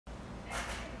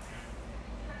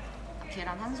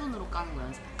계란 한 손으로 까는 거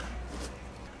연습할까?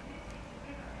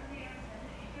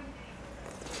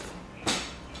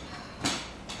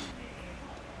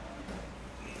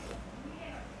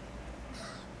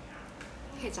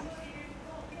 해장.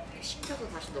 식혀서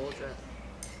다시 넣어줘야 돼.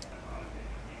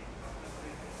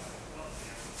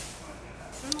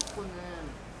 술 먹고는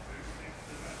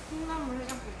콩나물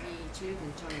해장국이 제일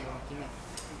괜찮은 것 같긴 해.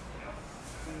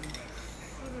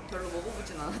 술을 별로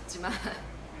먹어보진 않았지만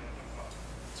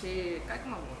제일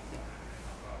깔끔한 것 같아.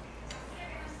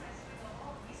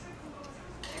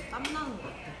 땀나는 것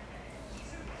같아.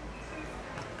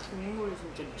 국물이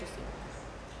진짜 미쳤어요.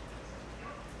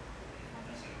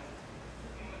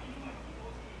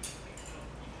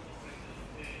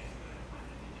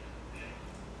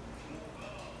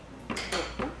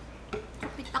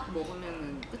 커피 딱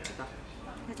먹으면 끝이다.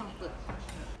 해장 끝.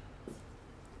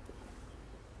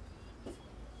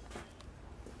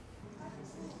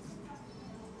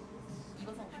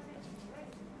 이거 사고 싶다.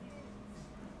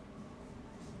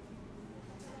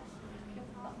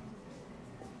 귀엽다.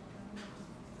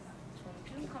 저는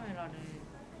필름카메라를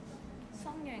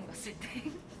수학여행 갔을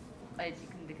때 알지?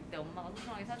 근데 그때 엄마가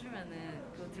소중하게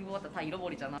사주면은 그거 들고 갔다 다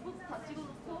잃어버리잖아. 그것도 다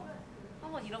찍어놓고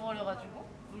한번 잃어버려가지고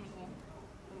울고.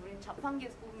 우린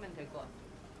자판기에서 뽑으면 될 것 같아.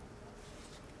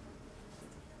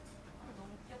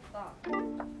 너무 귀엽다.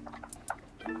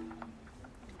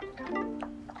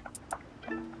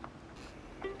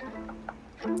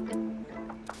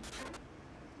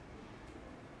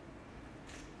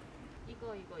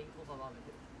 이거가 마음에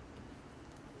들어.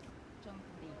 전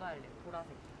근데 이거 할래.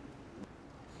 보라색.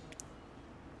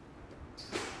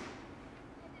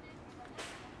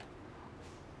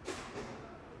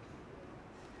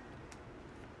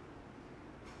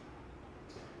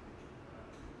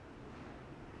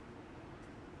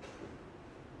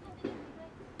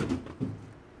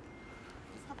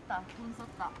 샀다. 돈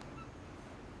썼다.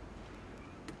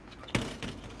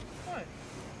 헐.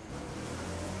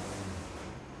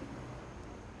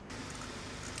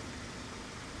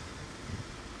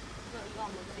 이거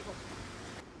한번 찍어.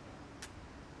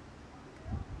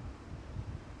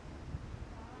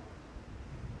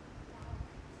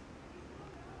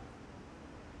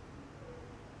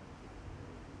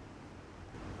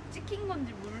 찍힌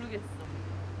건지 모르겠어.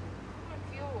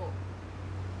 헐 귀여워.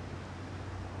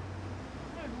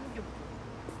 헐 너무 귀엽다.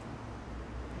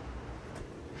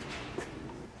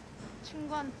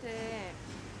 친구한테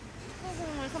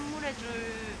축구공을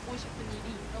선물해주고 싶은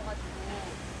일이 있어가지고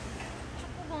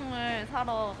축구공을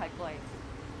사러 갈 거예요.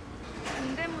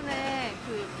 동대문에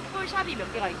그 풋볼샵이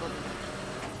몇 개가 있거든.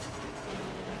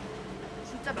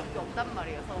 진짜 몇 개 없단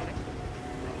말이에요, 서울에.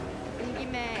 온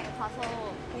김에 가서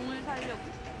공을 사려고.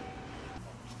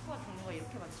 축구화 종류가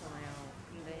이렇게 많잖아요.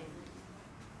 근데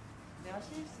내가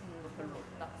신을 수 있는 거 별로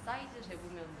없다. 사이즈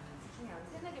재보면 중에 한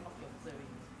 3, 4개밖에 없어요,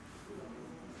 이미.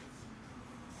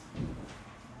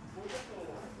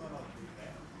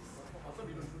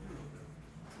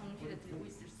 전길에 들고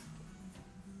있을 수 있게.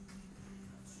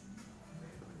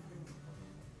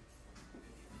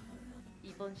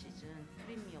 이번 시즌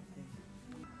프리미어 공.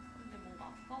 근데 뭔가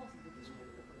아까워서 못 쳐.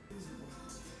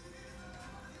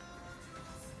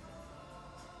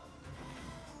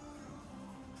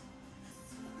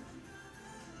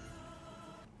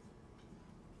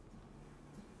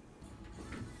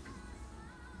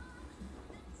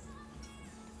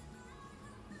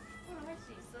 할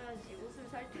수 있어야지 옷을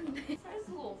살 텐데 살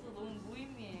수가 없어. 너무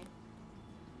무의미해.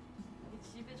 아니,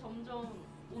 집에 점점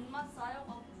옷만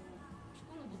쌓여가고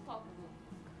축구는 못하고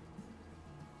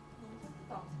너무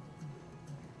슬프다.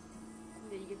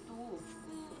 근데 이게 또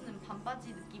축구는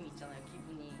반바지 느낌이 있잖아요.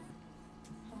 기분이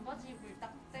반바지 입을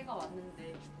딱 때가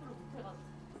왔는데 축구를 못해가지고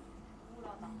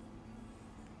우울하다.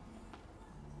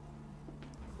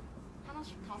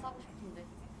 하나씩 다 사고 싶은데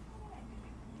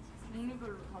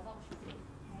종류별로 다 사고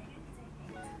싶은데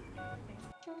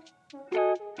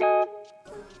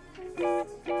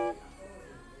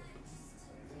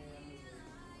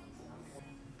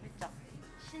살짝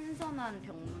신선한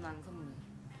병문안 선물.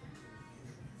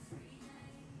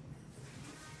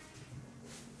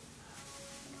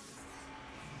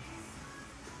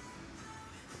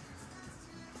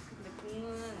 근데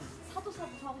공은 사도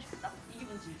사고 싶다? 이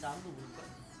기분 진짜 아무도 모를걸?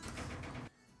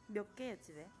 몇 개예요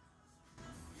집에?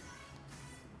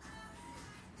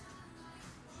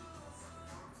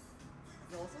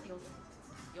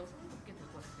 6개 될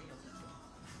것 같은데, 6개.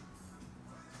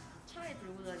 차에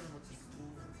들고 다니는 것도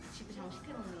있고, 집에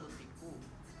장식해 놓는 것도 있고,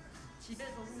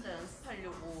 집에서 혼자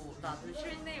연습하려고 놔둘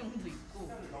실내용도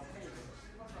있고,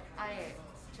 아예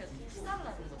제가 풋살을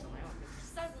하는 거잖아요.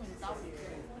 풋살공도 따로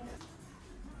있고.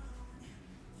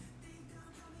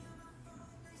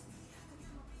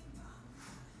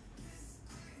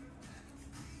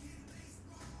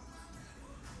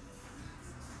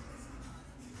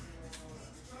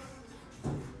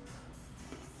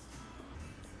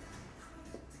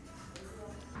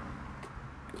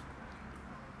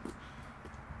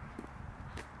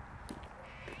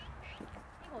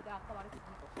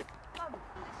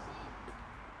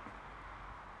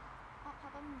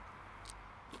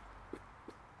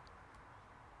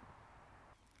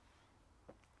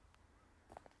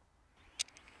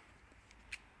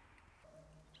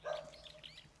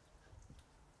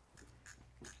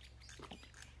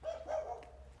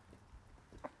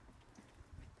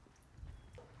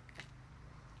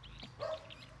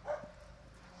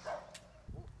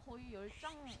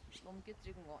 넘게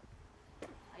찍은 것 같아.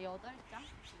 8장?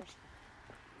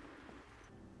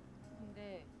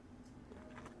 근데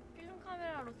필름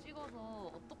카메라로 찍어서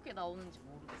어떻게 나오는지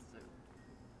모르겠어요.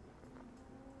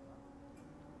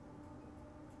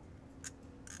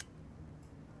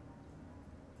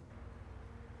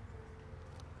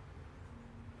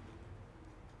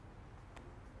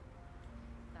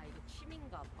 나 이게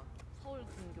취미인가 봐. 서울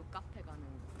근교 카페 가는 거.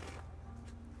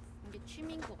 이게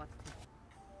취미인 것 같아.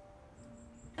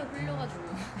 흘려가지고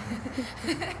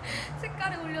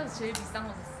색깔에 흘려서 제일 비싼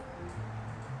거 샀어.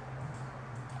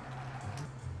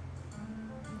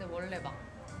 근데 원래 막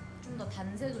좀 더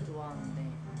단색을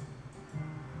좋아하는데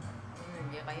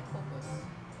오늘 얘가 예뻐 보였어.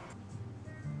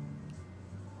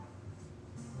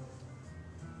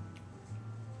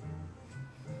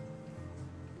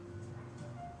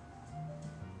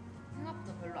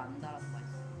 생각보다 별로 안 달아서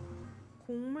맛있어.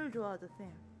 곡물 좋아하죠,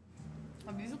 쌤?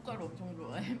 아, 미숫가루 엄청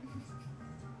좋아해.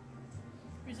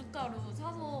 미숫가루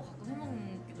사서 가끔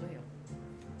해먹기도 해요.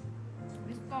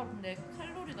 미숫가루 근데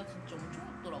칼로리가 진짜 엄청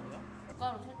높더라고요.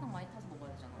 미숫가루 설탕 많이 타서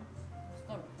먹어야 되잖아.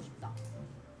 미숫가루 먹고 싶다.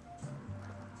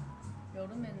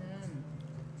 여름에는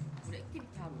우리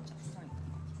액티비티 하러 오자. 수상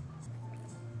액티비티.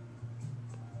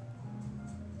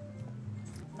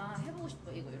 나 해보고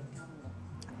싶어. 이거 이렇게 하는 거.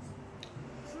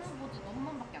 스노보드도 한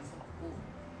번밖에 안 써봤고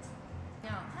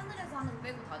그냥 하늘에서 하는 거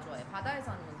빼고 다 좋아해.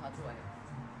 바다에서 하는 건 다 좋아해.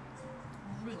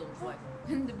 물을 너무 좋아해.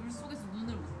 근데 물속에서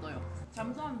눈을 못 떠요.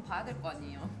 잠수하면 봐야 될 거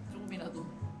아니에요. 조금이라도.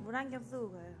 물안경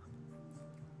쓰고 가요.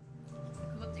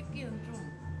 그거 찍기는 좀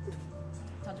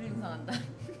자존심 상한다.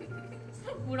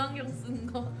 물안경 쓰는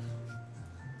거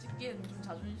찍기에는 좀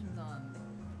자존심 상한데.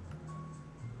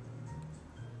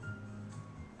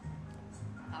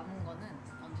 남은 거는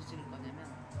언제 찍을 거냐면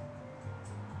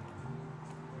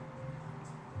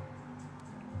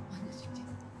언제 찍지?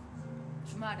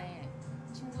 주말에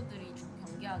친구들이 축구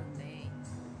경기하는데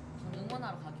전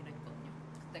응원하러 가기로 했거든요.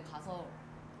 그때 가서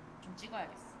좀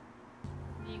찍어야겠어.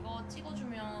 이거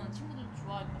찍어주면 친구들도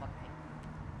좋아할 것 같아.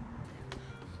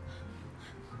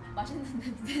 맛있는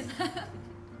냄새 나.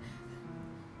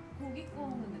 고기 구워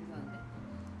먹는 냄새 나는데?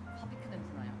 바비큐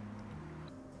냄새 나요.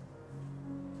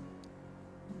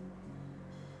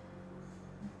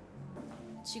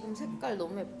 지금 색깔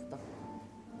너무 예쁘다.